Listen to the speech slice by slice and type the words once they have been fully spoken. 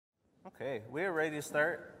Okay, we are ready to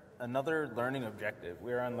start another learning objective.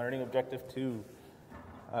 We are on learning objective 2.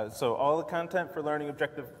 So all the content for learning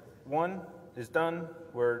objective 1 is done.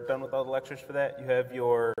 We're done with all the lectures for that. You have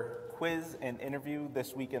your quiz and interview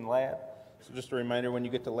this week in lab. So just a reminder, when you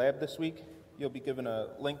get to lab this week, you'll be given a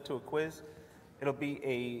link to a quiz. It'll be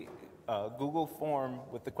a Google form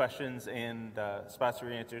with the questions and spots for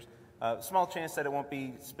your answers. Small chance that it won't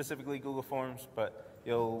be specifically Google Forms, but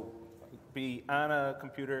you'll be on a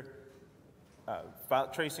computer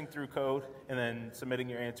tracing through code and then submitting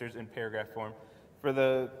your answers in paragraph form. For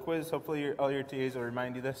the quiz, hopefully all your TAs will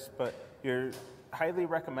remind you this, but you're highly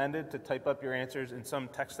recommended to type up your answers in some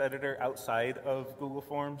text editor outside of Google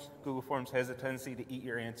Forms. Google Forms has a tendency to eat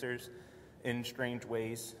your answers in strange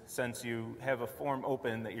ways. Since you have a form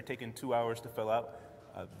open that you're taking 2 hours to fill out,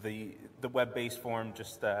 the web-based form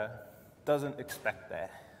just doesn't expect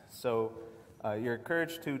that. So you're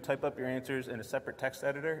encouraged to type up your answers in a separate text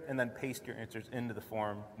editor and then paste your answers into the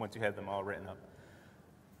form once you have them all written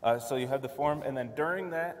up. So you have the form, and then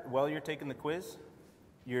during that, while you're taking the quiz,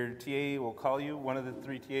 your TA will call you. One of the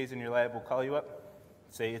 3 TAs in your lab will call you up,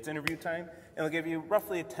 say it's interview time, and they'll give you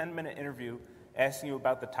roughly a 10-minute interview asking you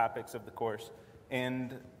about the topics of the course.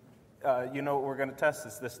 And you know what we're going to test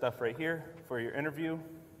is this stuff right here for your interview.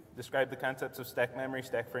 Describe the concepts of stack memory,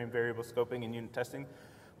 stack frame, variable scoping, and unit testing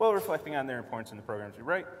while reflecting on their importance in the programs you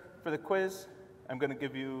write. For the quiz, I'm going to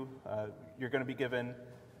give you, you're going to be given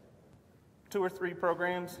 2 or 3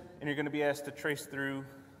 programs, and you're going to be asked to trace through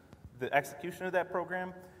the execution of that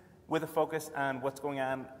program with a focus on what's going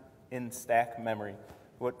on in stack memory,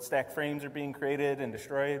 what stack frames are being created and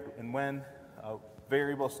destroyed and when,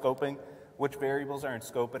 variable scoping, which variables are in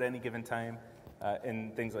scope at any given time,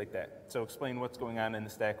 and things like that. So explain what's going on in the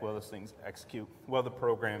stack while those things execute, while the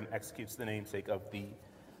program executes the namesake of the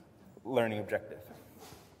learning objective.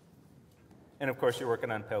 And of course, you're working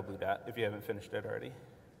on Pale Blue Dot if you haven't finished it already.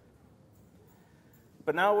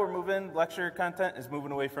 But now we're moving, lecture content is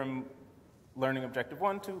moving away from learning objective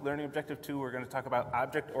 1 to learning objective 2. We're going to talk about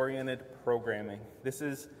object-oriented programming. This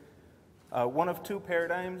is one of 2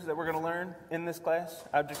 paradigms that we're going to learn in this class,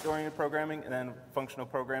 object-oriented programming and then functional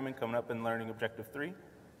programming coming up in learning objective 3.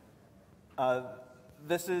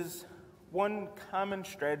 This is one common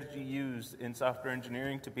strategy used in software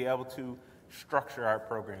engineering to be able to structure our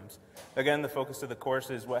programs. Again, the focus of the course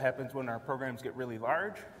is what happens when our programs get really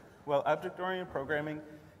large. Well, object-oriented programming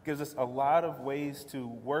gives us a lot of ways to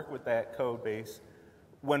work with that code base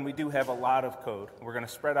when we do have a lot of code. We're going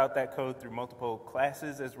to spread out that code through multiple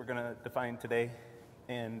classes, as we're going to define today,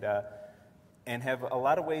 and have a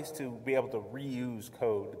lot of ways to be able to reuse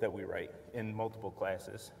code that we write in multiple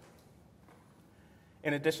classes.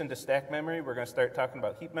 In addition to stack memory, we're going to start talking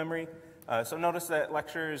about heap memory. So notice that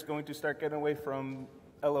lecture is going to start getting away from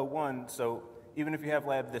LO1, so even if you have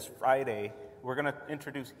lab this Friday, we're going to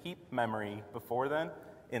introduce heap memory before then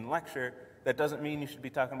in lecture. That doesn't mean you should be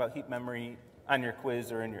talking about heap memory on your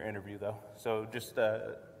quiz or in your interview, though. So just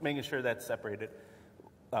making sure that's separated.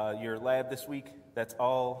 Your lab this week, that's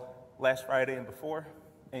all last Friday and before.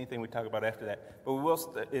 Anything we talk about after that. But we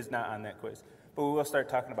will is not on that quiz. But we will start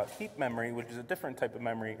talking about heap memory, which is a different type of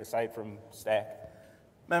memory aside from stack.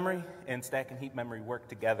 Memory and stack and heap memory work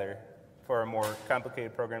together for our more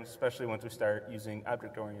complicated programs, especially once we start using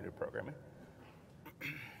object-oriented programming.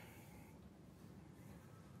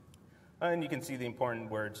 And you can see the important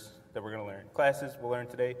words that we're going to learn. Classes we'll learn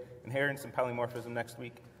today. Inheritance and polymorphism next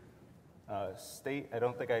week. State, I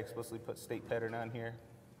don't think I explicitly put state pattern on here.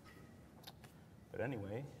 But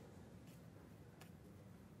anyway,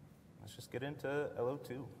 let's just get into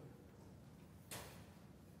LO2.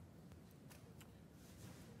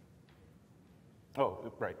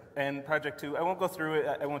 Oh, right. And project 2, I won't go through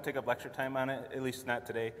it. I won't take up lecture time on it, at least not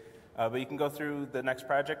today. But you can go through the next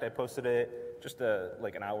project. I posted it just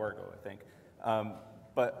like an hour ago, I think.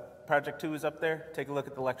 But project 2 is up there. Take a look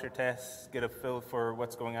at the lecture tasks, get a feel for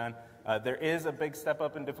what's going on. There is a big step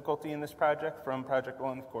up in difficulty in this project from project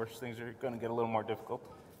 1. Of course, things are going to get a little more difficult.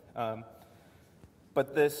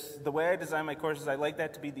 But the way I design my courses, I like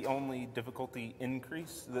that to be the only difficulty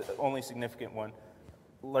increase, the only significant one.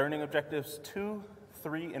 Learning objectives 2,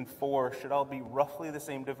 3, and 4 should all be roughly the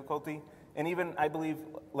same difficulty. And even, I believe,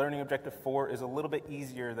 learning objective 4 is a little bit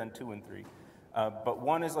easier than 2 and 3. But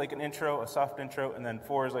 1 is like an intro, a soft intro, and then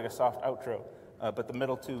 4 is like a soft outro. But the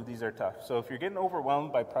middle 2, these are tough. So if you're getting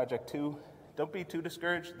overwhelmed by project 2, don't be too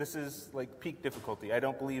discouraged. This is like peak difficulty. I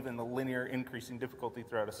don't believe in the linear increasing difficulty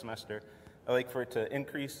throughout a semester. I like for it to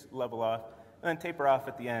increase, level off, and then taper off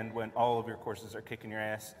at the end when all of your courses are kicking your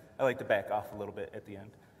ass. I like to back off a little bit at the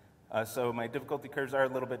end. So my difficulty curves are a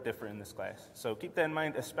little bit different in this class. So keep that in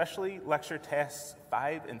mind, especially lecture tasks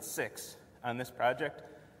 5 and 6 on this project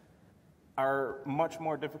are much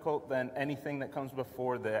more difficult than anything that comes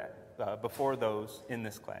before those in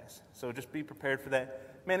this class. So just be prepared for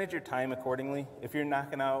that. Manage your time accordingly. If you're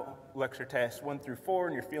knocking out lecture tasks 1 through 4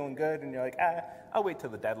 and you're feeling good and you're like, I'll wait till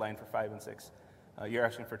the deadline for 5 and 6, you're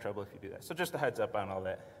asking for trouble if you do that. So just a heads up on all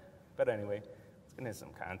that. But anyway, let's get into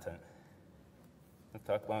some content. I've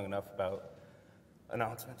talked long enough about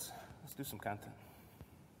announcements. Let's do some content.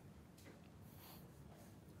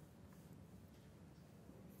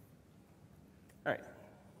 All right,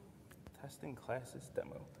 testing classes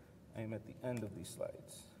demo. I am at the end of these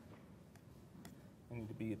slides. I need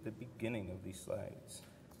to be at the beginning of these slides.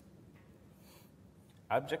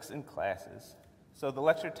 Objects and classes. So the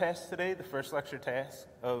lecture task today, the first lecture task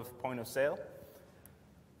of point of sale,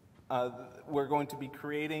 we're going to be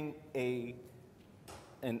creating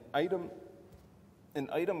an item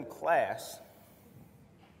class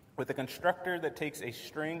with a constructor that takes a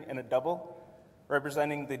string and a double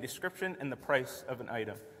representing the description and the price of an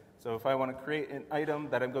item. So if I want to create an item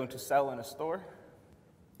that I'm going to sell in a store,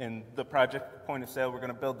 in the project point of sale, we're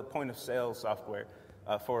going to build the point of sale software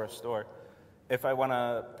for a store. If I want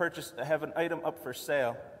to have an item up for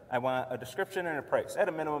sale, I want a description and a price. At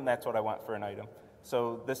a minimum, that's what I want for an item.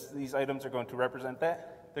 So these items are going to represent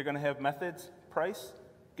that. They're going to have methods, price,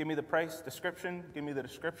 give me the price, description, give me the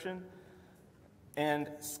description, and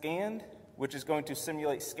scanned, which is going to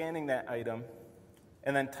simulate scanning that item,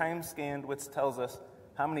 and then time scanned, which tells us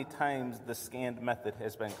how many times the scanned method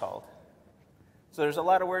has been called. So there's a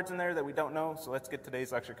lot of words in there that we don't know, so let's get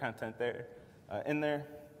today's lecture content in there.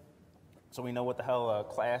 So we know what the hell a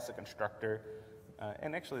class, a constructor,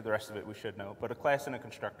 and actually the rest of it we should know, but a class and a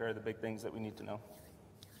constructor are the big things that we need to know.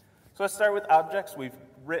 So let's start with objects. We've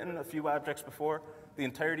written a few objects before. The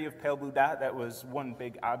entirety of Pale Blue Dot, that was one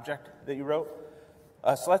big object that you wrote.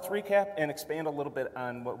 So let's recap and expand a little bit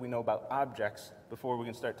on what we know about objects before we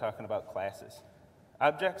can start talking about classes.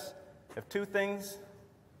 Objects have two things: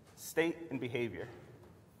 state and behavior.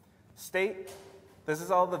 State, this is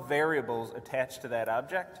all the variables attached to that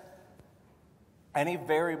object. Any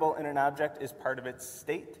variable in an object is part of its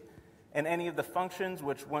state, and any of the functions,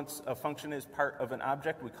 which once a function is part of an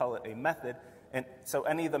object, we call it a method, and so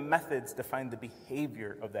any of the methods define the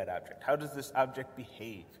behavior of that object. How does this object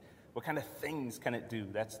behave? What kind of things can it do?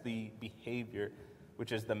 That's the behavior,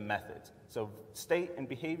 which is the methods. So state and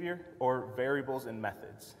behavior, or variables and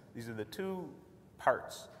methods. These are the two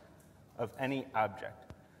parts of any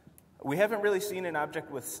object. We haven't really seen an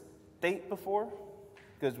object with state before,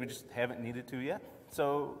 because we just haven't needed to yet.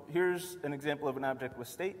 So here's an example of an object with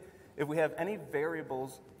state. If we have any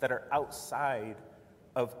variables that are outside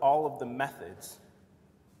of all of the methods,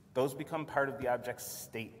 those become part of the object's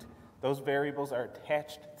state. Those variables are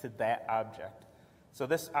attached to that object. So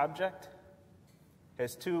this object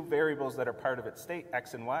has two variables that are part of its state,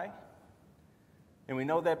 x and y. And we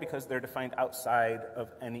know that because they're defined outside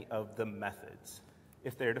of any of the methods.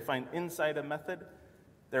 If they're defined inside a method,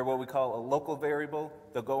 they're what we call a local variable.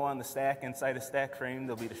 They'll go on the stack inside a stack frame.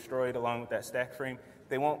 They'll be destroyed along with that stack frame.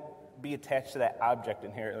 They won't be attached to that object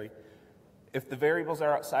inherently. If the variables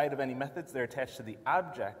are outside of any methods, they're attached to the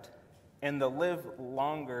object, and they'll live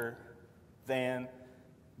longer than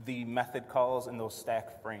the method calls in those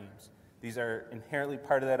stack frames. These are inherently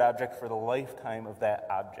part of that object for the lifetime of that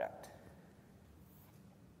object.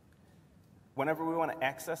 Whenever we want to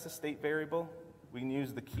access a state variable, we can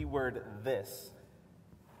use the keyword this,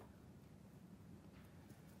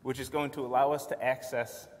 which is going to allow us to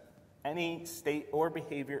access any state or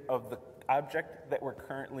behavior of the object that we're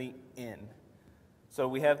currently in. So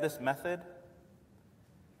we have this method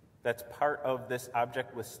that's part of this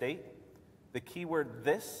object with state. The keyword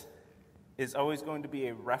this is always going to be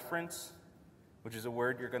a reference, which is a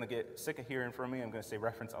word you're going to get sick of hearing from me. I'm going to say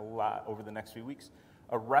reference a lot over the next few weeks.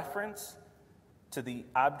 A reference to the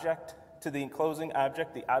object, to the enclosing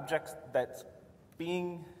object, the object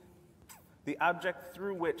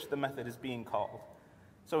through which the method is being called.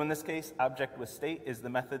 So in this case, object with state is the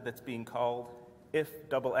method that's being called if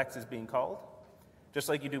double x is being called. Just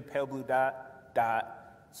like you do pale blue dot,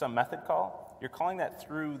 dot, some method call, you're calling that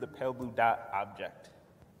through the pale blue dot object.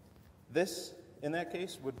 This, in that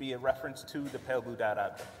case, would be a reference to the pale blue dot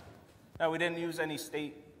object. Now, we didn't use any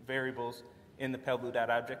state variables in the pale blue dot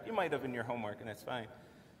object. You might have in your homework, and that's fine.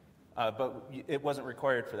 But it wasn't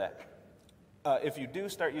required for that. If you do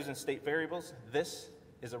start using state variables, this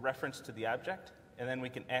is a reference to the object, and then we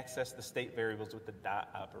can access the state variables with the dot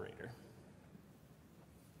operator.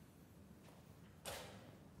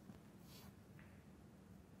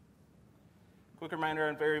 Quick reminder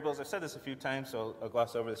on variables. I've said this a few times, so I'll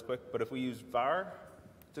gloss over this quick. But if we use var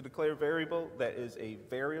to declare a variable that is a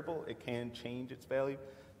variable, it can change its value.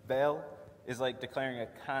 Val is like declaring a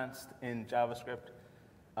const in JavaScript.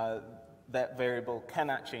 That variable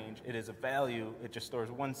cannot change. It is a value. It just stores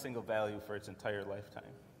one single value for its entire lifetime.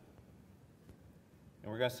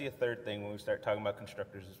 And we're going to see a third thing when we start talking about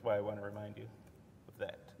constructors. This is why I want to remind you of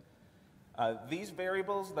that. These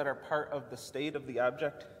variables that are part of the state of the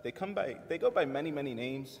object, they go by many, many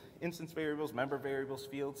names. Instance variables, member variables,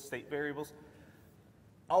 fields, state variables.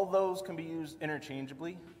 All those can be used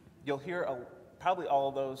interchangeably. You'll hear probably all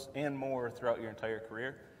of those and more throughout your entire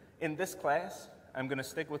career. In this class, I'm going to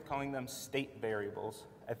stick with calling them state variables.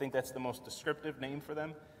 I think that's the most descriptive name for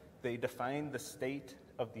them. They define the state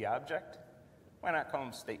of the object. Why not call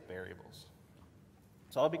them state variables?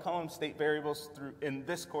 So I'll be calling them state variables in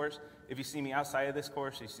this course. If you see me outside of this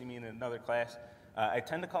course, you see me in another class, I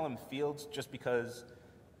tend to call them fields just because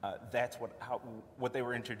that's what they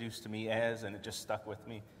were introduced to me as, and it just stuck with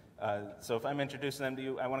me. So if I'm introducing them to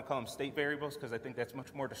you, I want to call them state variables because I think that's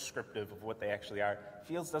much more descriptive of what they actually are.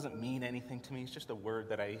 Fields doesn't mean anything to me. It's just a word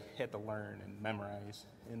that I had to learn and memorize,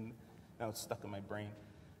 and now it's stuck in my brain.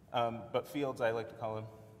 But fields, I like to call them,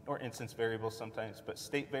 or instance variables sometimes. But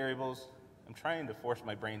state variables, I'm trying to force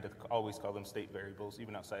my brain to always call them state variables,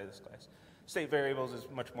 even outside of this class. State variables is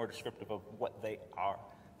much more descriptive of what they are.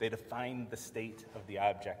 They define the state of the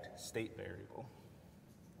object, state variable.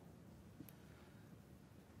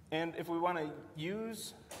 And if we want to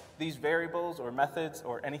use these variables or methods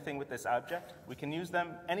or anything with this object, we can use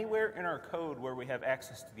them anywhere in our code where we have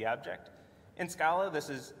access to the object. In Scala, this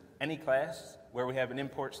is any class where we have an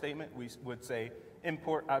import statement. We would say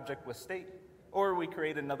import object with state, or we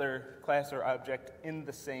create another class or object in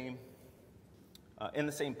the same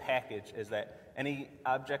package as that. Any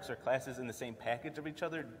objects or classes in the same package of each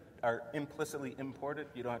other are implicitly imported.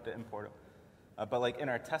 You don't have to import them. But like in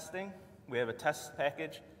our testing, we have a test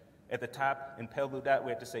package. At the top in pale blue dot,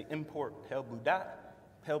 we have to say import pale blue dot,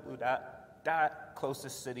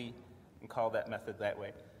 closest city, and call that method that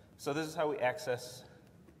way. So this is how we access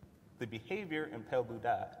the behavior in pale blue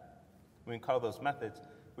dot. We can call those methods.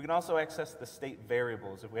 We can also access the state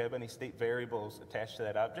variables. If we have any state variables attached to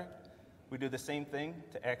that object, we do the same thing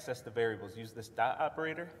to access the variables. Use this dot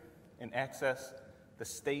operator and access the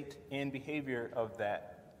state and behavior of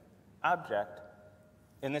that object.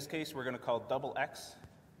 In this case, we're going to call double X.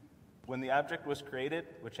 When the object was created,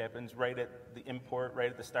 which happens right at the import, right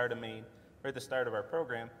at the start of main, right at the start of our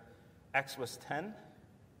program, X was 10.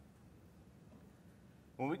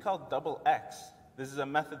 When we call double X, this is a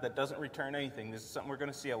method that doesn't return anything. This is something we're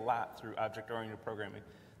going to see a lot through object-oriented programming.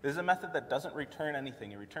 This is a method that doesn't return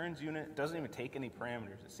anything. It returns unit. It doesn't even take any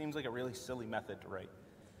parameters. It seems like a really silly method to write.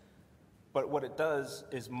 But what it does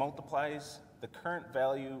is multiplies the current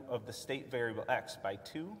value of the state variable X by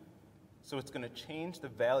 2. So it's going to change the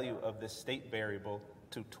value of this state variable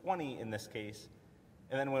to 20 in this case.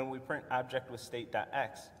 And then when we print object with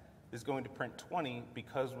state.x, it's going to print 20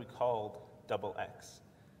 because we called double X.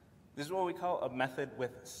 This is what we call a method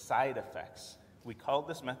with side effects. We called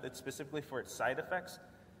this method specifically for its side effects,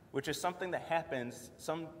 which is something that happens,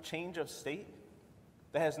 some change of state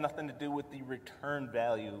that has nothing to do with the return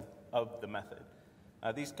value of the method.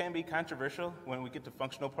 These can be controversial. When we get to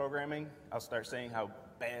functional programming, I'll start saying how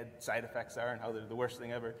bad side effects are and how they're the worst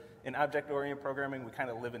thing ever. In object-oriented programming, we kind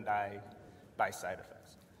of live and die by side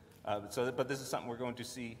effects. But this is something we're going to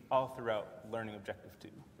see all throughout Learning Objective 2,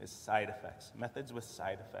 is side effects, methods with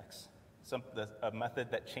side effects. A method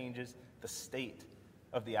that changes the state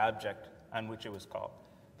of the object on which it was called.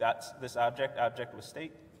 That's this object with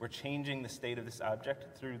state. We're changing the state of this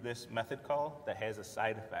object through this method call that has a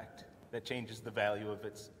side effect that changes the value of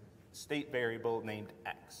its state variable named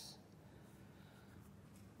X.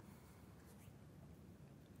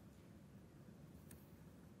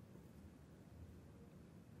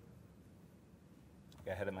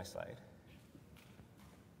 Got ahead of my slide.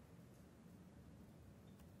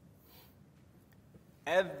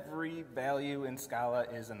 Every value in Scala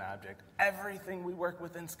is an object. Everything we work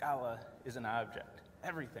with in Scala is an object.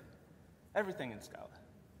 Everything. Everything in Scala.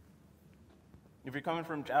 If you're coming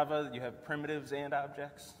from Java, you have primitives and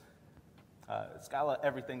objects. Scala,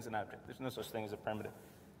 everything's an object. There's no such thing as a primitive.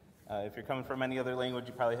 If you're coming from any other language,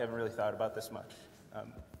 you probably haven't really thought about this much.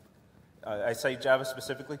 I say Java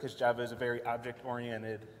specifically because Java is a very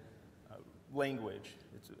object-oriented language.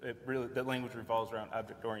 The language revolves around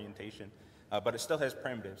object orientation, but it still has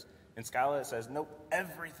primitives. In Scala, it says, nope,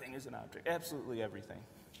 everything is an object, absolutely everything.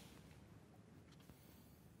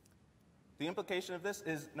 The implication of this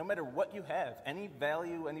is no matter what you have, any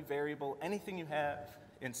value, any variable, anything you have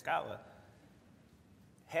in Scala,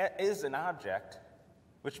 is an object,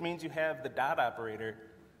 which means you have the dot operator,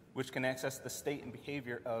 which can access the state and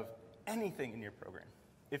behavior of anything in your program.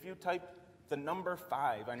 If you type the number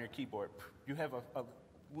 5 on your keyboard, you have a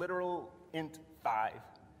literal int 5.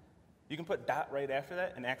 You can put dot right after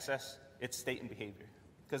that and access its state and behavior,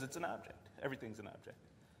 because it's an object. Everything's an object.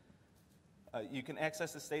 You can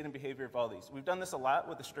access the state and behavior of all these. We've done this a lot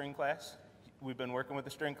with the string class. We've been working with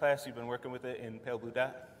the string class. You've been working with it in Pale Blue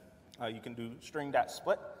Dot. You can do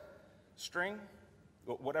string.split. String,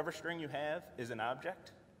 whatever string you have, is an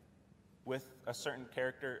object with a certain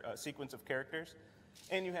character, sequence of characters.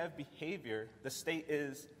 And you have behavior. The state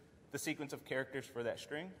is the sequence of characters for that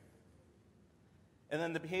string. And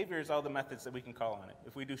then the behavior is all the methods that we can call on it.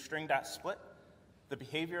 If we do string.split, the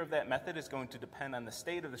behavior of that method is going to depend on the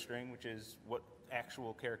state of the string, which is what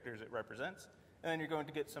actual characters it represents. And then you're going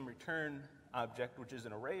to get some return object, which is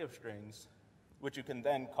an array of strings, which you can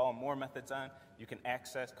then call more methods on. You can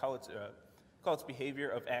access, call its behavior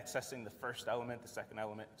of accessing the first element, the second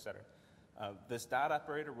element, etc. This dot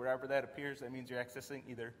operator, wherever that appears, that means you're accessing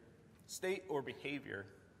either state or behavior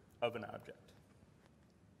of an object.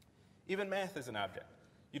 Even math is an object.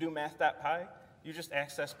 You do math.py, you just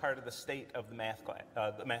access part of the state of the math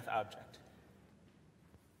object.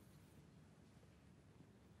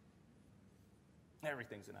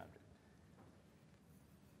 Everything's an object.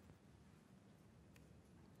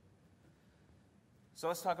 So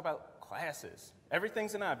let's talk about classes.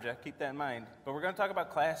 Everything's an object, keep that in mind, but we're going to talk about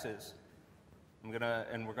classes.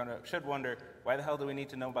 Should wonder, why the hell do we need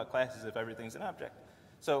to know about classes if everything's an object?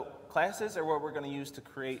 So classes are what we're going to use to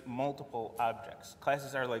create multiple objects.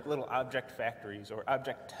 Classes are like little object factories or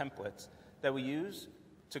object templates that we use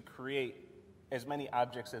to create as many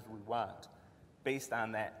objects as we want based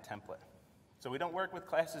on that template. So we don't work with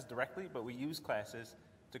classes directly, but we use classes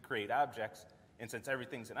to create objects. And since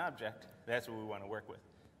everything's an object, that's what we want to work with.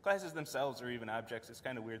 Classes themselves are even objects. It's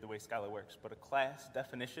kind of weird the way Scala works, but a class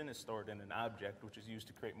definition is stored in an object, which is used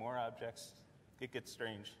to create more objects. It gets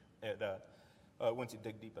strange once you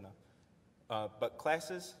dig deep enough. But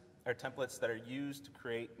classes are templates that are used to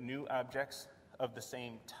create new objects of the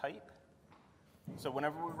same type. So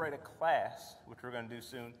whenever we write a class, which we're going to do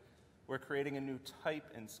soon, we're creating a new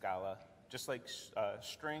type in Scala. Just like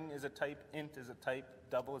string is a type, int is a type,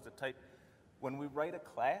 double is a type. When we write a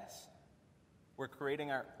class, we're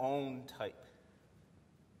creating our own type.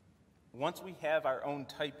 Once we have our own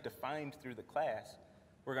type defined through the class,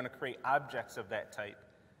 we're going to create objects of that type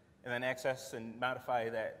and then access and modify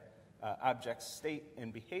that object's state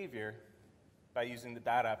and behavior by using the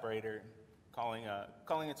dot operator,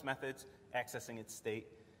 calling its methods, accessing its state,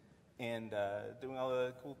 and doing all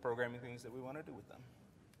the cool programming things that we want to do with them.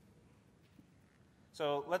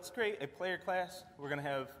 So let's create a player class. We're going to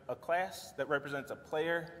have a class that represents a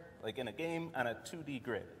player, like in a game, on a 2D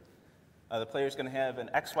grid. The player is going to have an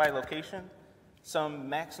XY location, some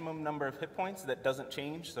maximum number of hit points that doesn't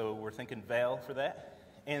change, so we're thinking val for that,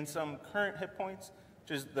 and some current hit points,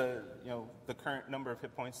 which is the current number of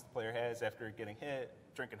hit points the player has after getting hit,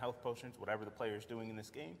 drinking health potions, whatever the player is doing in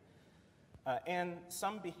this game, and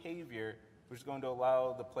some behavior which is going to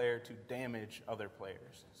allow the player to damage other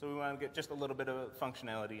players. So we want to get just a little bit of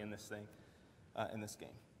functionality in this thing, in this game.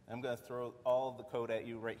 I'm going to throw all the code at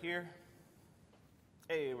you right here.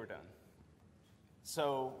 Hey, we're done.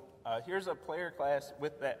 So here's a player class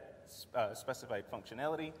with that specified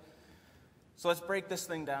functionality. So let's break this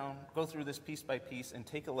thing down, go through this piece by piece, and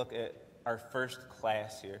take a look at our first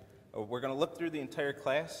class here. We're going to look through the entire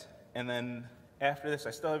class, and then after this, I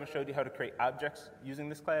still haven't showed you how to create objects using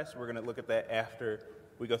this class. We're going to look at that after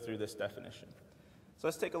we go through this definition. So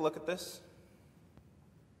let's take a look at this.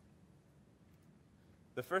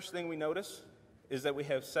 The first thing we notice is that we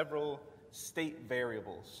have several state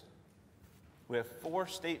variables. We have 4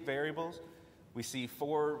 state variables. We see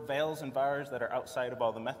 4 vals and vars that are outside of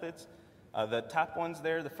all the methods. The top ones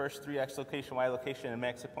there, the first 3, x location, y location, and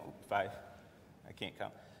max hit point, 5. I can't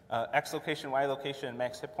count. X location, y location, and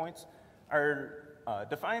max hit points are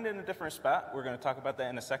defined in a different spot. We're going to talk about that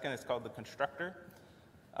in a second. It's called the constructor.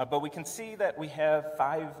 But we can see that we have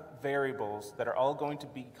 5 variables that are all going to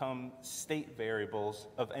become state variables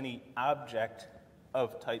of any object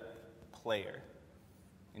of type player.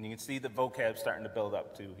 And you can see the vocab starting to build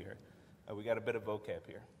up too here. We got a bit of vocab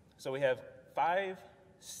here. So we have 5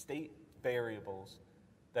 state variables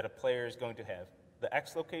that a player is going to have. The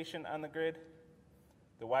x location on the grid,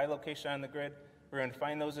 the y location on the grid. We're going to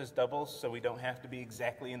define those as doubles, so we don't have to be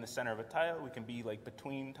exactly in the center of a tile. We can be like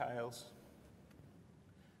between tiles.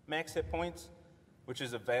 Max hit points, which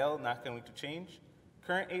is a val, not going to change.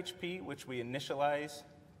 Current HP, which we initialize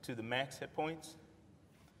to the max hit points.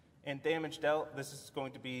 And damage dealt, this is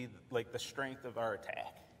going to be like the strength of our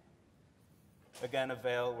attack. Again, a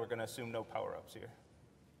veil, we're going to assume no power-ups here.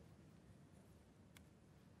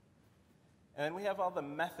 And then we have all the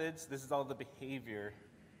methods. This is all the behavior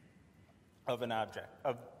of an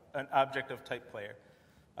object of type player.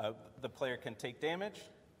 The player can take damage,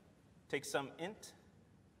 take some int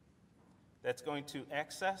that's going to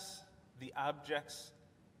access the object's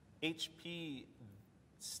HP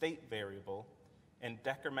state variable and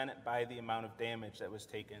decrement it by the amount of damage that was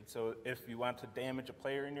taken. So if you want to damage a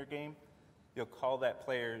player in your game, you'll call that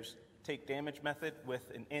player's take damage method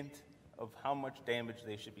with an int of how much damage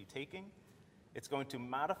they should be taking. It's going to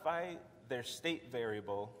modify their state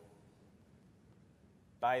variable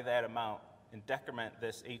by that amount and decrement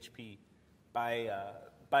this HP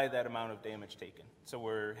by that amount of damage taken. So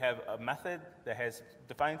we have a method that has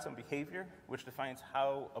defined some behavior, which defines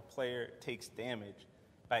how a player takes damage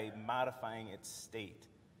by modifying its state,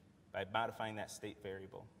 by modifying that state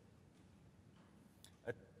variable.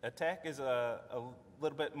 Attack is a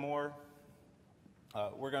little bit more,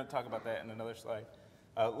 we're going to talk about that in another slide.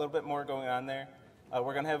 A little bit more going on there.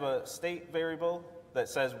 We're going to have a state variable that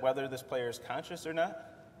says whether this player is conscious or not.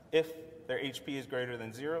 If their HP is greater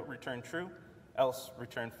than 0, return true, else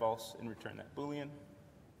return false and return that Boolean.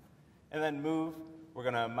 And then move, we're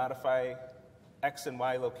going to modify X and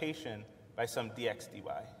Y location by some dx dy.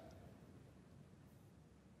 All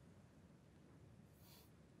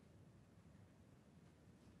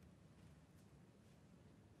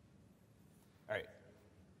right.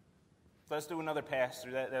 So let's do another pass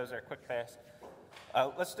through that. That was our quick pass.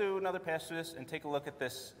 Let's do another pass through this and take a look at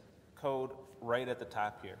this code right at the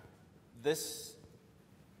top here. This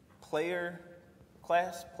player,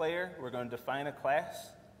 we're going to define a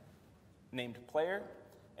class named player.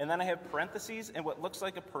 And then I have parentheses and what looks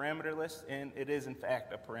like a parameter list, and it is in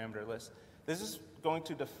fact a parameter list. This is going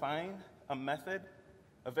to define a method,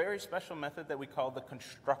 a very special method that we call the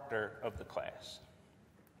constructor of the class.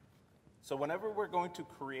 So whenever we're going to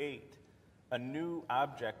create a new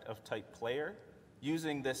object of type player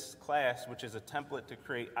using this class, which is a template to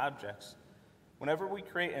create objects, whenever we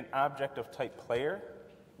create an object of type player,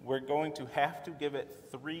 we're going to have to give it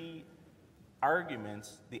 3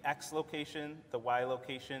 arguments: the X location, the Y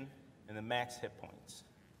location, and the max hit points.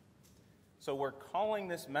 So we're calling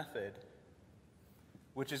this method,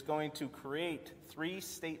 which is going to create 3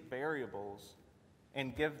 state variables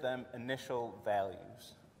and give them initial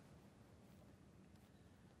values.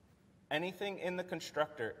 Anything in the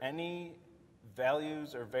constructor, any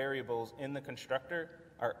values or variables in the constructor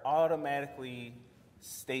are automatically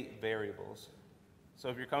state variables. So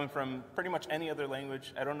if you're coming from pretty much any other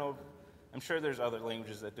language, I don't know, I'm sure there's other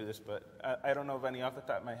languages that do this, but I don't know of any off the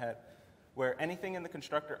top of my head, where anything in the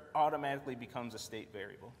constructor automatically becomes a state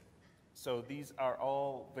variable. So these are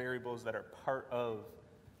all variables that are part of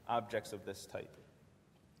objects of this type.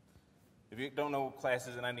 If you don't know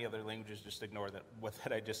classes in any other languages, just ignore that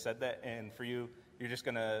I just said that, and for you, you're just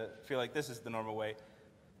going to feel like this is the normal way.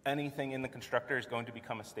 Anything in the constructor is going to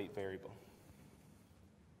become a state variable.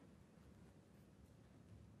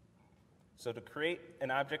 So to create an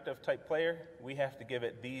object of type player, we have to give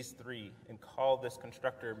it these 3 and call this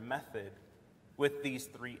constructor method with these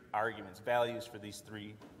 3 arguments, values for these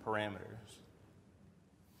 3 parameters.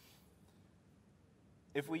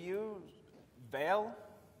 If we use val,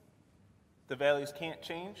 the values can't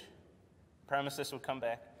change. Premises would come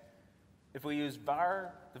back. If we use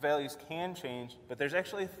var, the values can change, but there's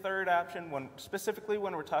actually a third option, specifically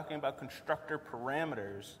when we're talking about constructor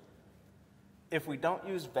parameters. If we don't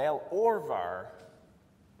use val or var,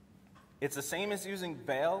 it's the same as using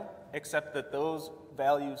val, except that those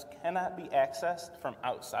values cannot be accessed from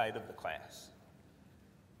outside of the class.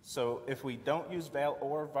 So if we don't use val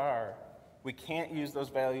or var, we can't use those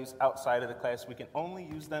values outside of the class. We can only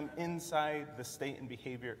use them inside the state and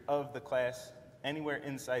behavior of the class, anywhere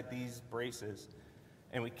inside these braces.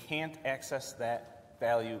 And we can't access that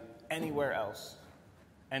value anywhere else,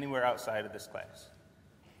 anywhere outside of this class.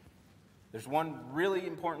 There's one really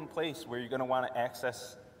important place where you're going to want to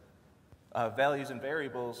access values and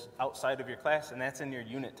variables outside of your class, and that's in your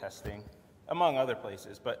unit testing, among other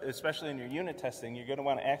places. But especially in your unit testing, you're going to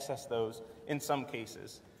want to access those in some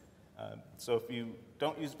cases. So if you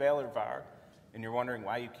don't use val or var, and you're wondering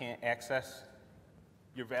why you can't access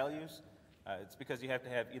your values, it's because you have to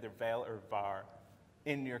have either val or var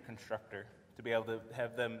in your constructor to be able to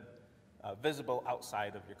have them visible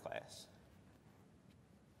outside of your class.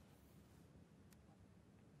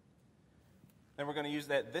 Then we're going to use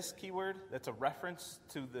this keyword that's a reference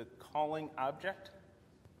to the calling object.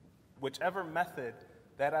 Whichever method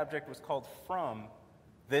that object was called from,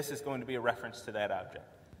 this is going to be a reference to that object.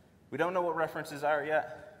 We don't know what references are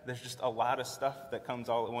yet. There's just a lot of stuff that comes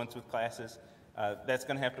all at once with classes. That's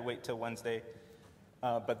going to have to wait till Wednesday.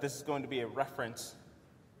 But this is going to be a reference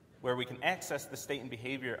where we can access the state and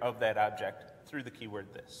behavior of that object through the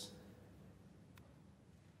keyword this.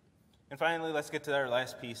 And finally, let's get to our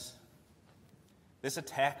last piece, this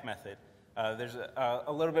attack method. There's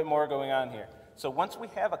a little bit more going on here. So once we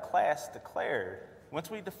have a class declared, once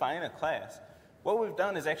we define a class, what we've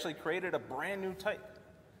done is actually created a brand new type,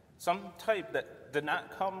 some type that did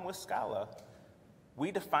not come with Scala.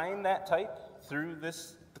 We define that type through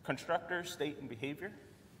this constructor state and behavior.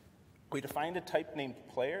 We defined a type named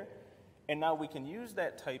player, and now we can use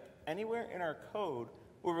that type anywhere in our code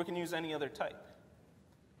where we can use any other type.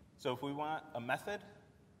 So if we want a method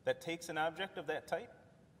that takes an object of that type,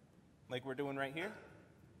 like we're doing right here,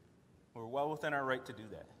 we're well within our right to do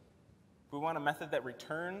that. If we want a method that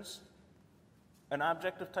returns an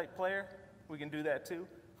object of type player, we can do that too.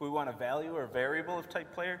 If we want a value or variable of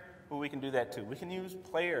type player, well, we can do that too. We can use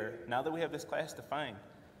player, now that we have this class defined.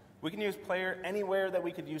 We can use player anywhere that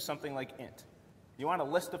we could use something like int. You want a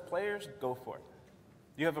list of players? Go for it.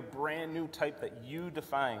 You have a brand new type that you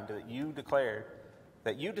defined, that you declared,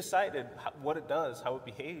 that you decided what it does, how it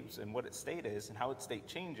behaves, and what its state is, and how its state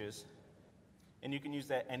changes. And you can use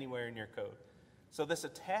that anywhere in your code. So this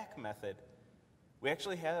attack method, we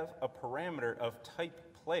actually have a parameter of type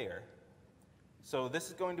player. So this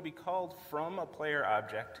is going to be called from a player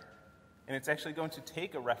object, and it's actually going to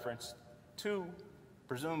take a reference to,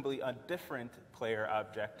 presumably, a different player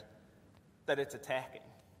object that it's attacking.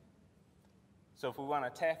 So if we want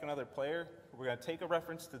to attack another player, we're going to take a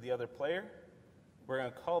reference to the other player. We're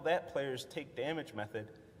going to call that player's take damage method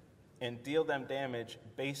and deal them damage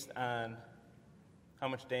based on how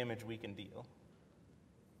much damage we can deal.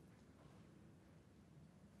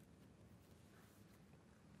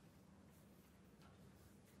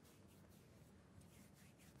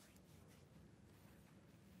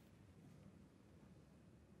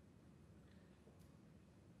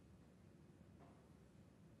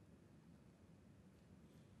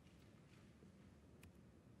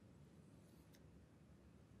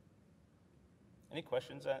 Any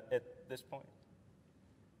questions at this point?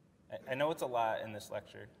 I know it's a lot in this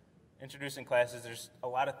lecture. Introducing classes, there's a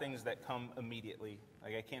lot of things that come immediately.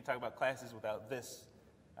 Like I can't talk about classes without this,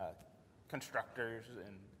 constructors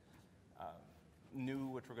and new,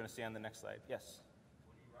 which we're going to see on the next slide. Yes?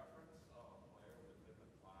 When you reference a player within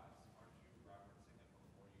the class, aren't you referencing it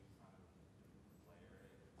before you kind of player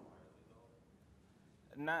it entirely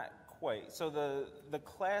though? Not quite. So the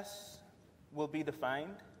class will be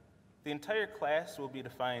defined. The entire class will be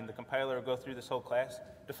defined. The compiler will go through this whole class,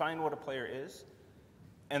 define what a player is,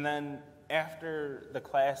 and then after the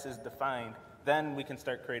class is defined, then we can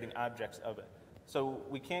start creating objects of it. So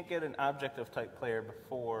we can't get an object of type player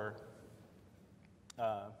before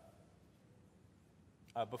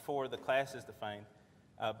the class is defined.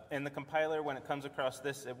 And the compiler, when it comes across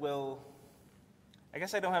this, it will, I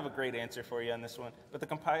guess I don't have a great answer for you on this one, but the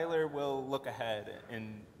compiler will look ahead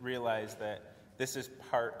and realize that this is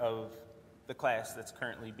part of the class that's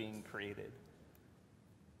currently being created.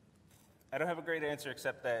 I don't have a great answer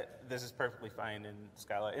except that this is perfectly fine in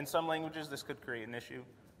Scala. In some languages, this could create an issue.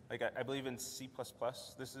 Like I believe in C++,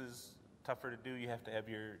 this is tougher to do. You have to have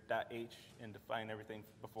your .h and define everything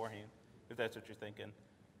beforehand, if that's what you're thinking.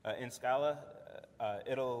 In Scala,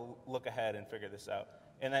 it'll look ahead and figure this out.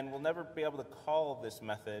 And then we'll never be able to call this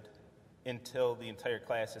method until the entire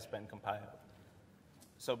class has been compiled.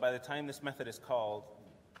 So by the time this method is called,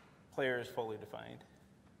 player is fully defined.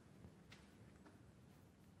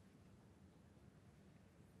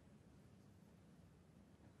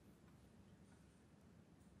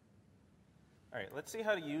 All right, let's see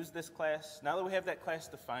how to use this class. Now that we have that class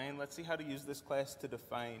defined, let's see how to use this class to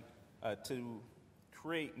define, to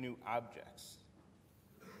create new objects.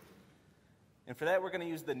 And for that, we're going to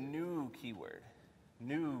use the new keyword.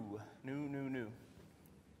 New.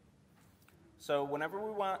 So whenever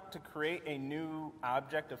we want to create a new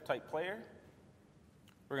object of type player,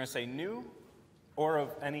 we're going to say new, or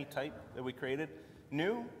of any type that we created.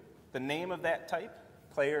 New, the name of that type,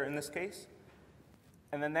 player in this case,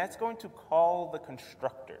 and then that's going to call the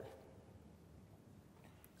constructor.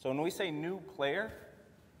 So when we say new player,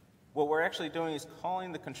 what we're actually doing is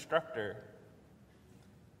calling the constructor.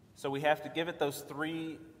 So we have to give it those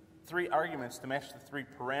three arguments to match the three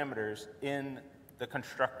parameters in the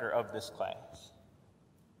constructor of this class.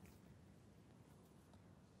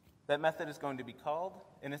 That method is going to be called,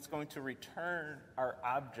 and it's going to return our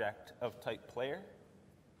object of type player.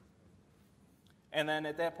 And then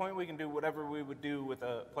at that point, we can do whatever we would do with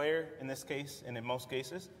a player in this case, and in most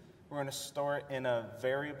cases. we're going to store it in a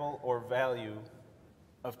variable or value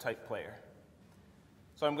of type player.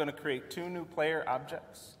 So I'm going to create 2 new player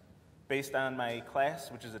objects based on my class,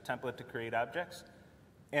 which is a template to create objects.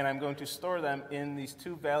 And I'm going to store them in these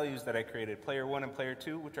 2 values that I created, player 1 and player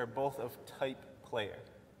 2, which are both of type player.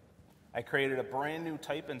 I created a brand new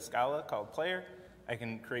type in Scala called player. I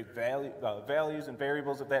can create values and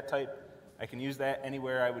variables of that type. I can use that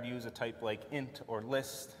anywhere I would use a type like int or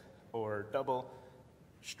list or double,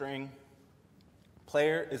 string.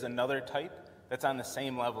 Player is another type that's on the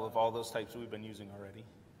same level of all those types we've been using already.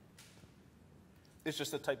 It's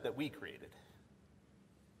just a type that we created.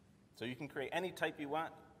 So you can create any type you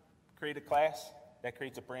want, create a class, that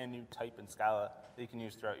creates a brand new type in Scala that you can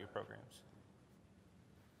use throughout your programs.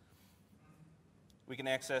 We can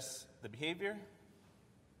access the behavior.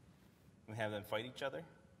 We have them fight each other.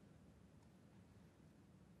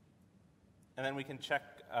 And then we can check,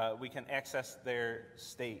 we can access their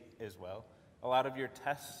state as well. A lot of your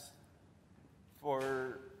tests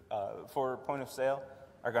for point of sale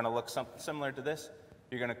are going to look similar to this.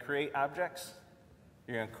 You're going to create objects.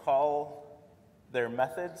 You're going to call their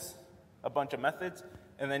methods, a bunch of methods,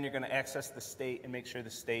 and then you're going to access the state and make sure the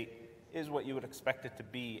state is what you would expect it to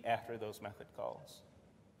be after those method calls.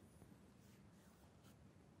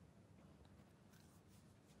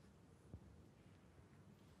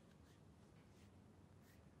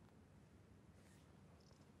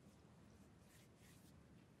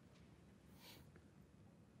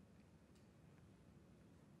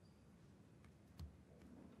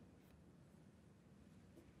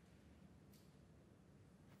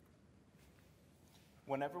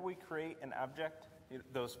 Whenever we create an object,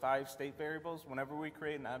 those 5 state variables, whenever we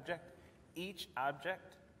create an object, each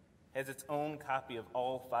object has its own copy of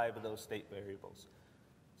all 5 of those state variables.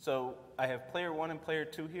 So I have player 1 and player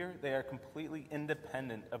 2 here. They are completely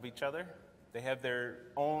independent of each other. They have their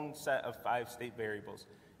own set of 5 state variables.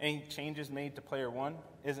 Any changes made to player 1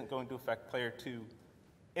 isn't going to affect player 2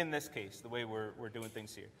 in this case, the way we're doing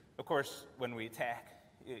things here. Of course, when we attack,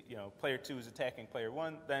 player 2 is attacking player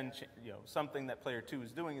 1, then something that player 2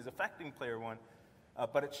 is doing is affecting player 1,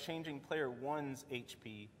 but it's changing player 1's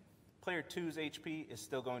HP. Player 2's HP is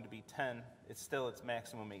still going to be 10. It's still its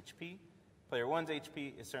maximum HP. Player 1's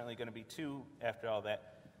HP is certainly going to be 2 after all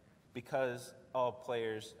that, because all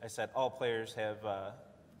players have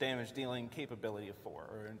damage dealing capability of 4,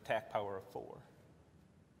 or an attack power of 4.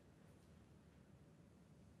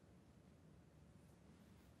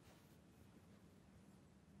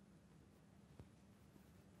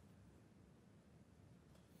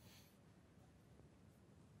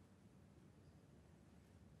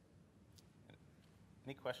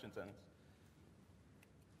 Any questions on this?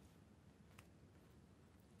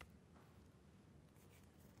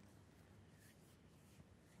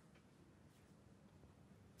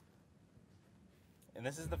 And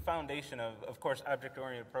this is the foundation of course,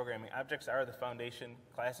 object-oriented programming. Objects are the foundation.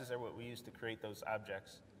 Classes are what we use to create those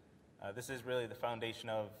objects. This is really the foundation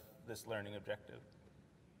of this learning objective.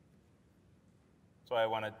 So I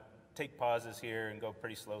want to take pauses here and go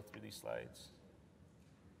pretty slow through these slides,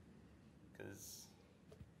 because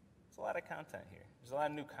there's a lot of content here. There's a lot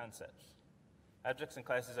of new concepts. Objects and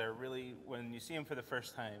classes are really, when you see them for the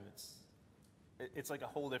first time, it's like a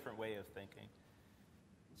whole different way of thinking.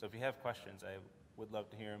 So if you have questions, I would love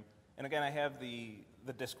to hear them. And again, I have the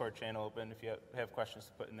Discord channel open if you have questions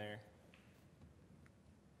to put in there,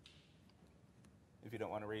 if you don't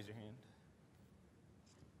want to raise your hand.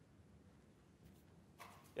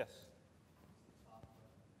 Yes?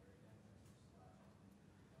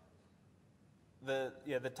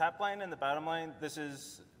 The top line and the bottom line, this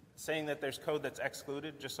is saying that there's code that's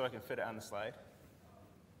excluded, just so I can fit it on the slide.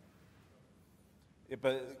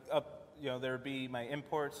 But there would be my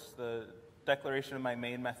imports, the declaration of my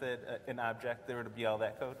main method, an object, there would be all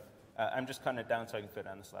that code. I'm just cutting it down so I can fit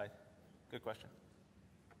it on the slide. Good question.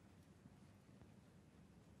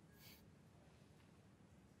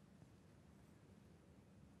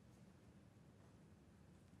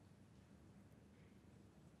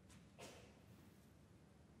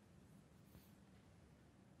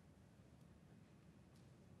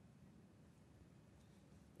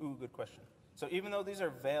 Ooh, good question. So even though these are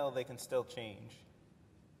val, they can still change.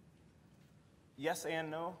 Yes and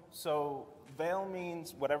no. So val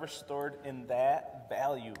means whatever's stored in that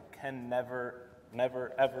value can never,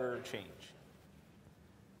 ever change.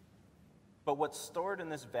 But what's stored in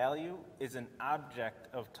this value is an object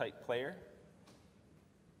of type player,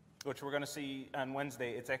 which we're going to see on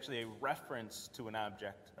Wednesday. It's actually a reference to an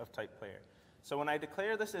object of type player. So when I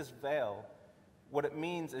declare this as val, what it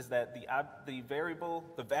means is that the variable,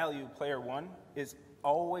 the value player1, is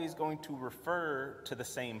always going to refer to the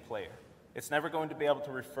same player. It's never going to be able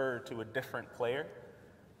to refer to a different player,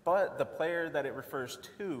 but the player that it refers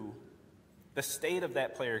to, the state of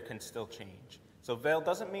that player can still change. So val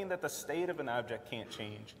doesn't mean that the state of an object can't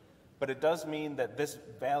change, but it does mean that this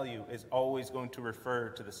value is always going to refer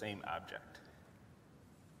to the same object.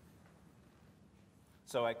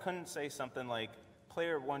 So I couldn't say something like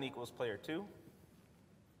player1 equals player2,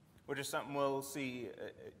 which is something we'll see,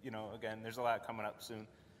 again, there's a lot coming up soon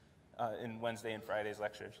in Wednesday and Friday's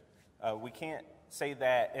lectures. We can't say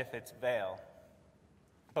that if it's val,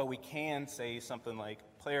 but we can say something like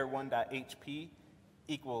player1.hp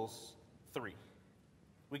equals 3.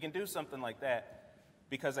 We can do something like that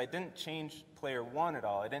because I didn't change player1 at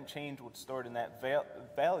all. I didn't change what's stored in that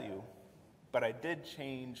value, but I did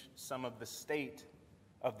change some of the state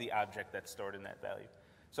of the object that's stored in that value.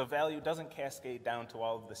 So value doesn't cascade down to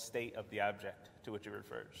all of the state of the object to which it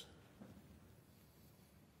refers.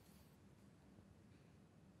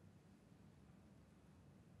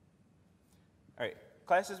 All right,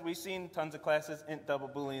 classes, we've seen tons of classes: int, double,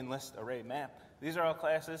 boolean, list, array, map. These are all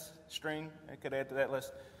classes. String, I could add to that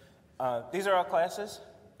list. These are all classes,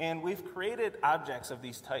 and we've created objects of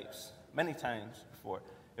these types many times before.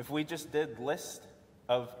 If we just did list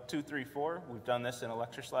of 2, 3, 4, we've done this in a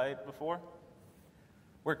lecture slide before.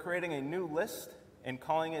 We're creating a new list and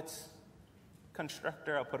calling its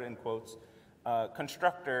constructor, I'll put it in quotes,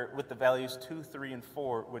 constructor with the values 2, 3, and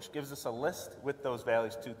 4, which gives us a list with those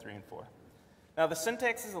values 2, 3, and 4. Now the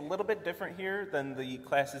syntax is a little bit different here than the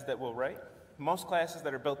classes that we'll write. Most classes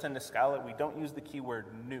that are built into Scala, we don't use the keyword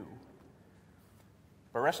new.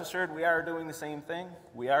 But rest assured, we are doing the same thing.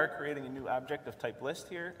 We are creating a new object of type list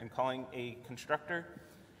here and calling a constructor.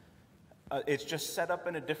 It's just set up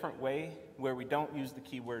in a different way where we don't use the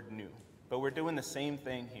keyword new. But we're doing the same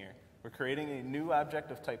thing here. We're creating a new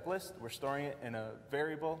object of type list. We're storing it in a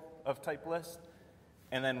variable of type list,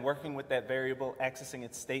 and then working with that variable, accessing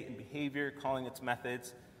its state and behavior, calling its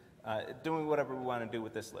methods, doing whatever we want to do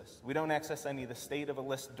with this list. We don't access any of the state of a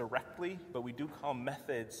list directly, but we do call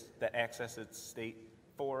methods that access its state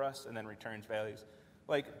for us and then returns values.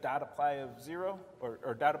 Like dot apply of 0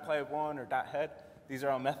 or dot apply of 1 or dot head. These are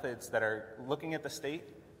all methods that are looking at the state,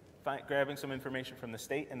 grabbing some information from the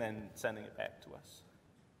state, and then sending it back to us.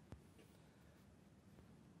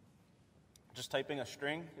 Just typing a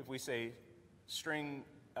string, if we say string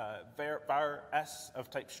var s of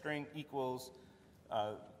type string equals,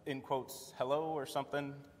 in quotes, hello or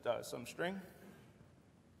something, some string,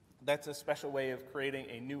 that's a special way of creating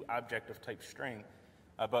a new object of type string.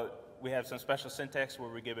 But we have some special syntax where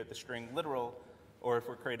we give it the string literal, or if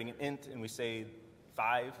we're creating an int and we say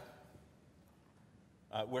 5,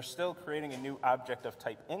 we're still creating a new object of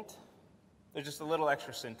type int. There's just a little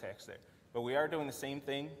extra syntax there. But we are doing the same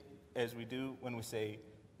thing as we do when we say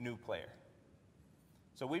new player.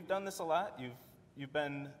 So we've done this a lot. You've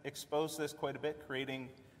been exposed to this quite a bit, creating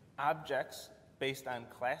objects based on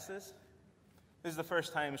classes. This is the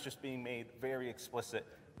first time it's just being made very explicit,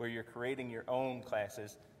 where you're creating your own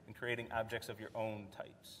classes and creating objects of your own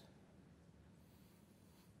types.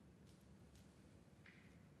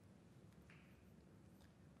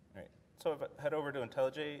 All right, so if I head over to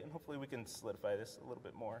IntelliJ, and hopefully we can solidify this a little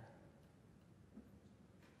bit more.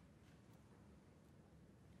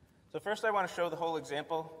 So first I want to show the whole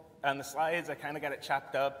example. On the slides, I kind of got it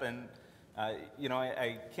chopped up, and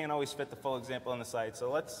I can't always fit the full example on the slide. So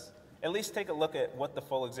let's at least take a look at what the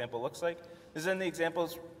full example looks like. This is in the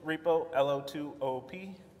examples repo,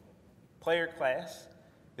 LO2OOP, player class.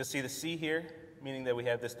 You'll see the C here, meaning that we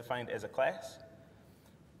have this defined as a class.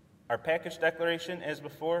 Our package declaration as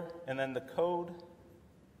before, and then the code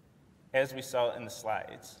as we saw in the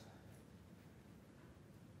slides.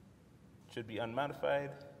 Should be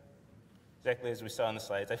unmodified, exactly as we saw in the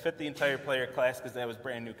slides. I fit the entire player class because that was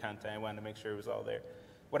brand new content. I wanted to make sure it was all there.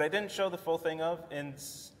 What I didn't show the full thing of in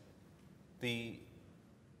the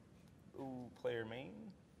player main.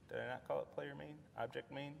 Did I not call it player main?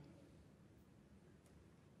 Object main?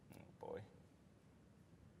 Oh boy.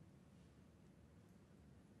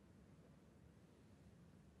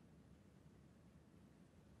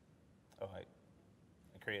 Oh,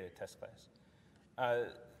 I created a test class.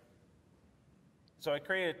 So I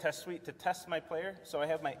created a test suite to test my player. So I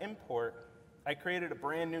have my import. I created a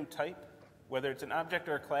brand new type, whether it's an object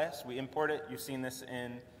or a class. We import it. You've seen this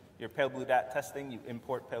in your pale blue dot testing. You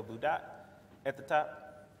import pale blue dot at the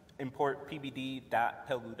top. Import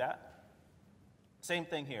pbd.paleblue.dot. Same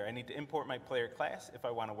thing here. I need to import my player class if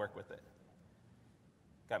I want to work with it.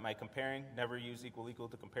 Got my comparing. Never use equal equal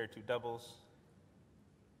to compare two doubles.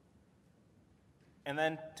 And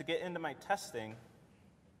then to get into my testing,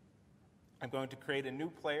 I'm going to create a new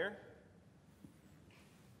player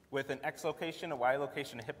with an X location, a Y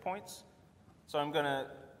location, and hit points. So I'm going to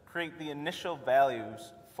create the initial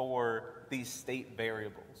values for these state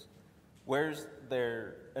variables. Where's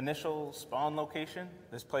their initial spawn location?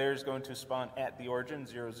 This player is going to spawn at the origin,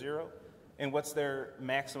 0, 0. And what's their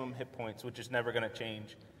maximum hit points, which is never going to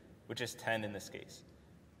change, which is 10 in this case.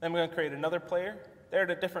 Then I'm going to create another player. They're at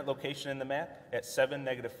a different location in the map at 7,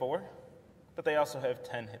 -4, but they also have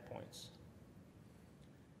 10 hit points.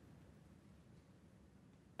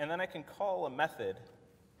 And then I can call a method.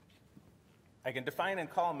 I can define and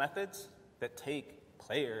call methods that take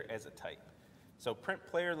player as a type. So print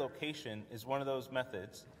player location is one of those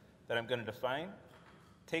methods that I'm going to define.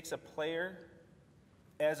 Takes a player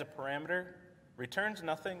as a parameter, returns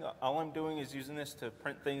nothing. All I'm doing is using this to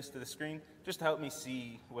print things to the screen just to help me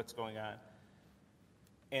see what's going on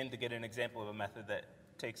and to get an example of a method that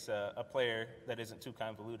takes a player that isn't too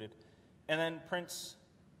convoluted and then prints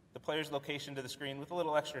the player's location to the screen with a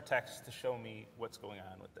little extra text to show me what's going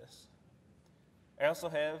on with this. I also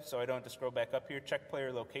have, so I don't have to scroll back up here, check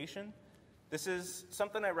player location. This is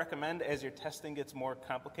something I recommend as your testing gets more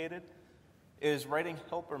complicated, is writing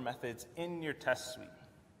helper methods in your test suite.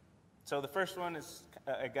 So the first one is,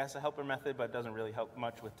 I guess, a helper method, but it doesn't really help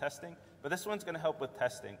much with testing. But this one's going to help with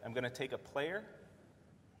testing. I'm going to take a player,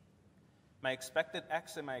 my expected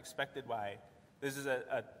X and my expected Y. This is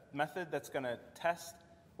a method that's going to test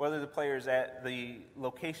whether the player is at the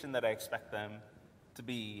location that I expect them to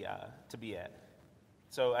be at.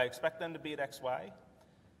 So I expect them to be at XY.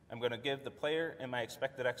 I'm going to give the player and my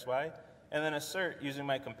expected XY, and then assert using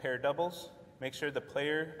my compare doubles. Make sure the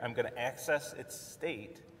player, I'm going to access its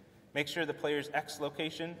state. Make sure the player's X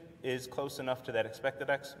location is close enough to that expected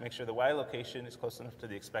X. Make sure the Y location is close enough to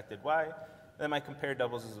the expected Y. Then my compare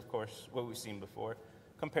doubles is, of course, what we've seen before,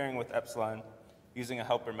 comparing with epsilon using a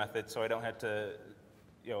helper method so I don't have to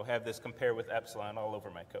have this compare with epsilon all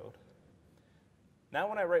over my code. Now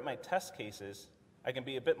when I write my test cases, I can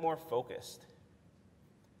be a bit more focused.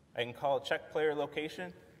 I can call check player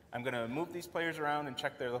location. I'm going to move these players around and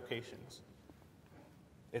check their locations.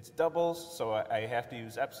 It's doubles, so I have to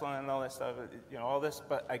use epsilon and all that stuff, all this,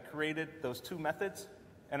 but I created those two methods,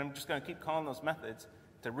 and I'm just going to keep calling those methods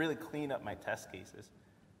to really clean up my test cases.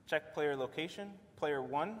 Check player location, player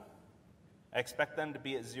 1, I expect them to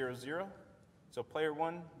be at 0, 0, so player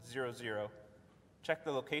 1, 0, 0. Check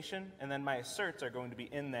the location, and then my asserts are going to be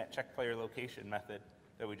in that check player location method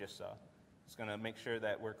that we just saw. It's going to make sure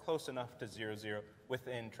that we're close enough to 0, 0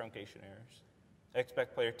 within truncation errors. I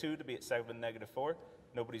expect player 2 to be at 7, -4.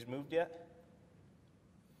 Nobody's moved yet.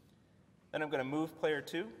 Then I'm going to move player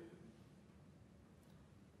 2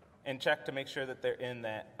 and check to make sure that they're in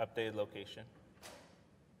that updated location.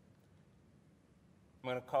 I'm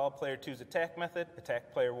going to call player 2's attack method,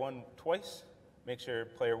 attack player 1 twice. Make sure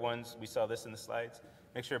player 1's, we saw this in the slides,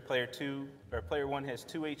 make sure player 1 has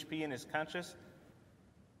 2 HP and is conscious.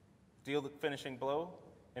 Deal the finishing blow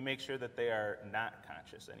and make sure that they are not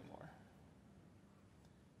conscious anymore.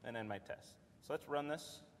 And end my test. So let's run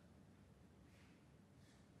this.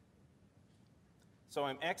 So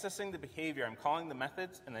I'm accessing the behavior, I'm calling the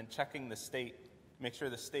methods, and then checking the state. Make sure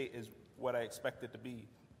the state is what I expect it to be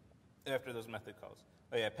after those method calls.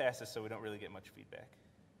 Oh yeah, it passes, so we don't really get much feedback.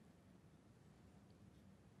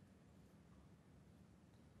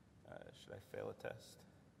 Should I fail a test?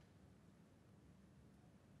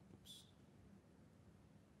 Oops.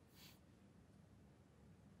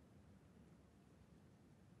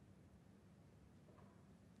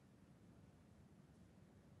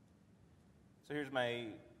 So here's my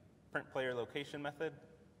print player location method,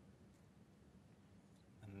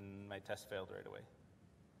 and my test failed right away.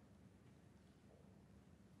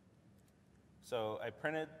 So I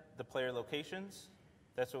printed the player locations.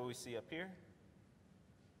 That's what we see up here.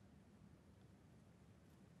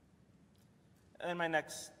 And my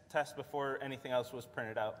next test before anything else was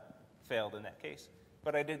printed out failed in that case.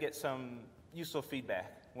 But I did get some useful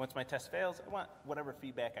feedback. Once my test fails, I want whatever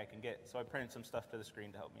feedback I can get. So I printed some stuff to the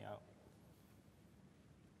screen to help me out.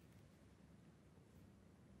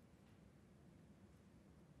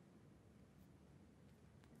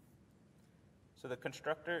 So the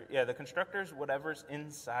constructor, the constructor is whatever's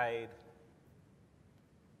inside.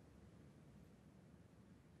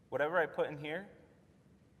 Whatever I put in here,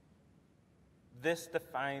 this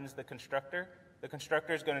defines the constructor. The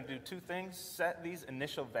constructor is going to do two things: set these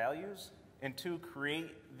initial values, and two,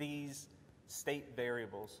 create these state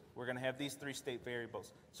variables. We're going to have these 3 state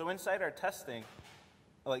variables. So inside our testing,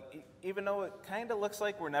 even though it kind of looks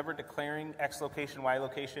like we're never declaring X location, Y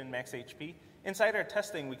location, max HP, inside our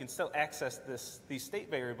testing, we can still access these state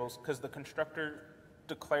variables because the constructor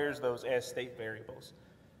declares those as state variables.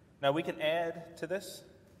 Now we can add to this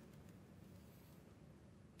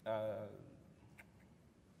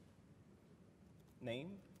name.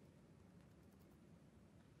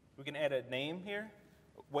 We can add a name here.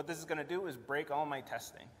 What this is going to do is break all my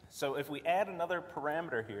testing. So if we add another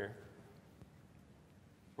parameter here,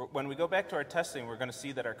 when we go back to our testing, we're going to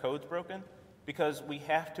see that our code's broken because we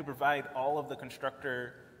have to provide all of the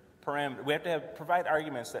constructor parameters. We have to provide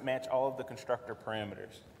arguments that match all of the constructor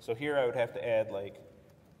parameters. So here I would have to add like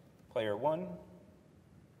player 1,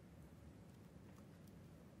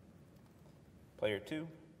 player 2,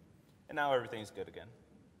 and now everything's good again.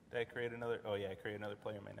 Did I create another? Oh yeah, I create another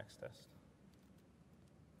player in my next test.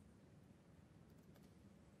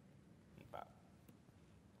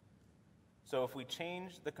 So if we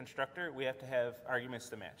change the constructor, we have to have arguments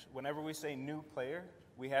to match. Whenever we say new player,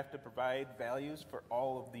 we have to provide values for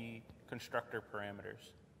all of the constructor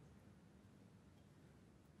parameters.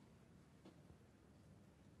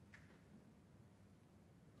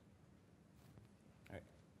 All right,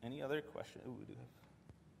 any other questions? Ooh, we do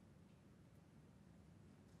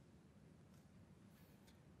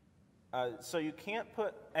have. So you can't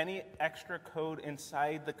put any extra code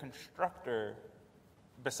inside the constructor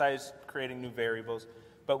besides creating new variables,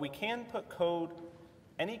 but we can put code,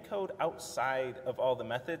 any code outside of all the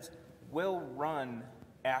methods will run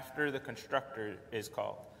after the constructor is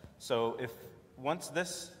called. So if once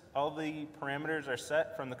all the parameters are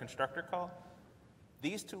set from the constructor call,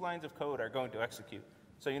 these 2 lines of code are going to execute.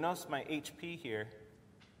 So you notice my HP here,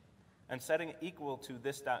 I'm setting it equal to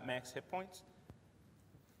this.max hit points.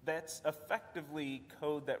 That's effectively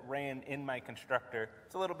code that ran in my constructor.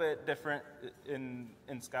 It's a little bit different in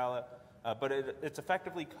Scala, but it's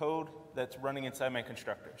effectively code that's running inside my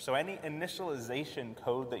constructor. So any initialization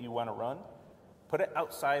code that you want to run, put it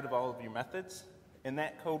outside of all of your methods, and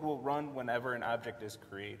that code will run whenever an object is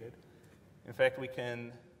created. In fact, we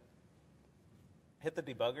can hit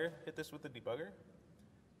this with the debugger.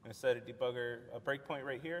 I'm going to set a breakpoint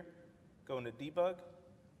right here, go into debug.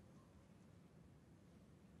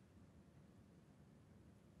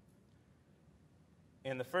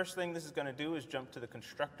 And the first thing this is going to do is jump to the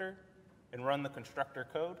constructor and run the constructor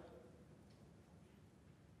code.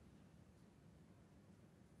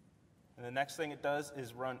 And the next thing it does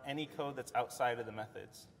is run any code that's outside of the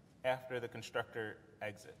methods after the constructor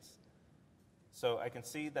exits. So I can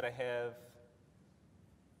see that I have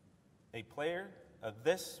a player,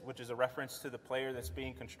 this, which is a reference to the player that's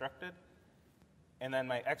being constructed, and then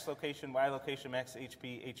my X location, Y location, max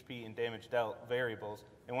HP, and damage dealt variables.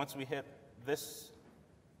 And once we hit this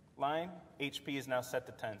line, HP is now set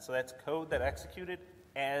to 10. So that's code that executed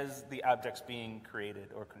as the object's being created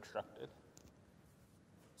or constructed.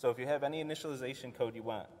 So if you have any initialization code you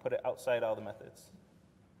want, put it outside all the methods.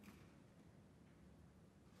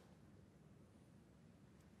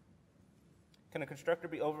 Can a constructor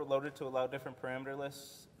be overloaded to allow different parameter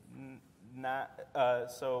lists? Not.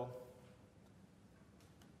 So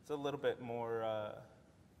it's a little bit more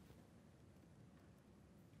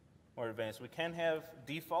advanced. We can have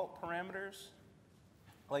default parameters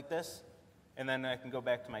like this, and then I can go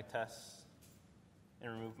back to my tests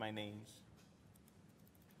and remove my names.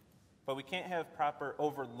 But we can't have proper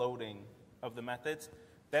overloading of the methods.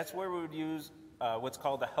 That's where we would use what's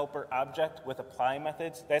called a helper object with apply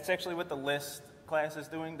methods. That's actually what the list class is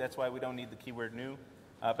doing. That's why we don't need the keyword new.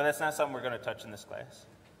 But that's not something we're going to touch in this class.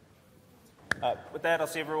 With that, I'll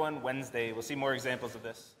see everyone Wednesday. We'll see more examples of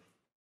this.